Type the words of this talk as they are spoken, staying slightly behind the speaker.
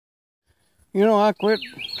You know, I quit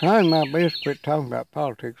trying my best to quit talking about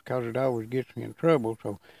politics because it always gets me in trouble.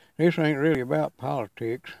 So this ain't really about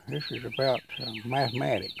politics. This is about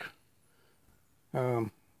mathematics,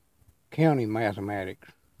 um, county mathematics.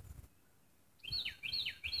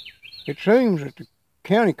 It seems that the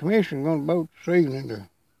county commission is going to vote this evening to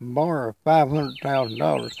borrow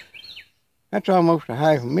 $500,000. That's almost a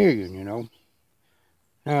half a million, you know.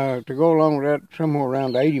 To go along with that, somewhere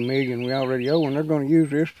around 80 million we already owe, and they're going to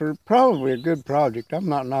use this for probably a good project. I'm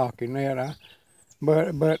not knocking that.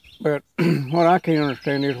 But what I can't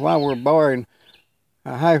understand is why we're borrowing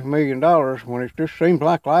a half a million dollars when it just seems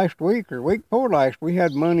like last week or week before last we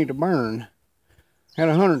had money to burn. Had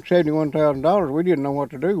 $171,000 we didn't know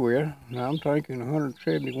what to do with. Now I'm thinking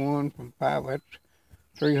 171 from 5, that's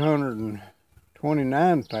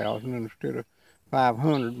 329,000 instead of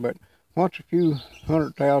 500. But what's a few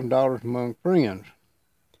 $100,000 among friends?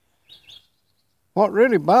 What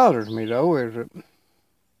really bothers me though is that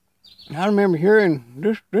I remember hearing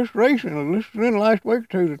this recently, this was in the last week or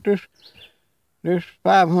two, that this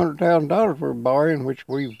 $500,000 we're borrowing, which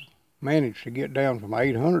we've managed to get down from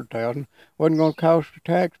 800,000, wasn't going to cost the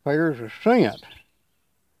taxpayers a cent.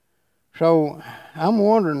 So I'm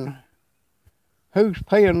wondering who's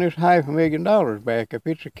paying this $500,000 back. If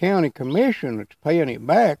it's a county commission that's paying it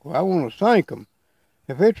back, well, I want to thank them.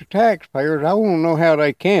 If it's the taxpayers, I want to know how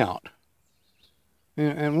they count.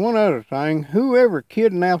 And one other thing, whoever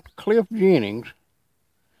kidnapped Cliff Jennings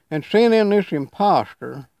and sent in this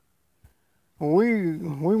imposter, we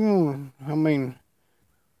want, I mean,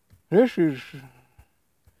 he's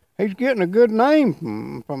getting a good name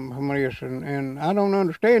from this, and I don't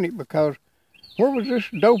understand it, because where was this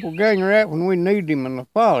doppelganger at when we needed him in the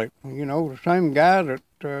Follick? You know, the same guy that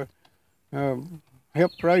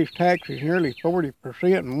helped raise taxes nearly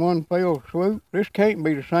 40% in one fell swoop. This can't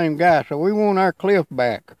be the same guy, so we want our Cliff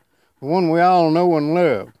back, the one we all know and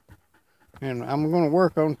love. And I'm going to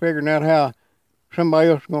work on figuring out how somebody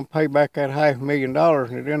else is going to pay back that $500,000,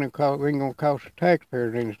 and it ain't going to cost the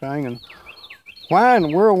taxpayers anything. And why in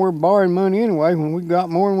the world we're borrowing money anyway when we got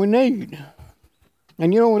more than we need?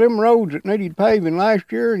 And you know, them roads that needed paving last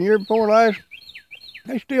year and year before last,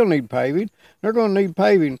 they still need paving. They're going to need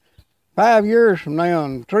paving 5 years from now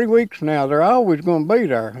and 3 weeks from now. They're always going to be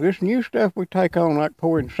there. This new stuff we take on, like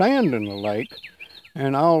pouring sand in the lake,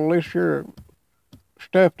 and all this here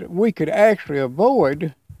stuff that we could actually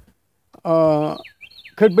avoid,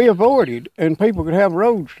 could be avoided, and people could have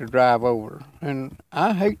roads to drive over. And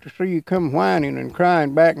I hate to see you come whining and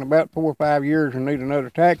crying back in about 4 or 5 years and need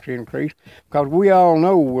another tax increase, because we all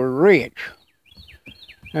know we're rich.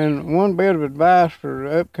 And one bit of advice for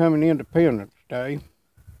the upcoming Independence Day: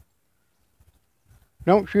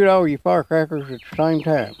 don't shoot all your firecrackers at the same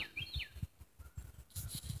time.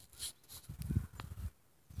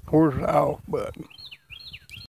 Where's the off button?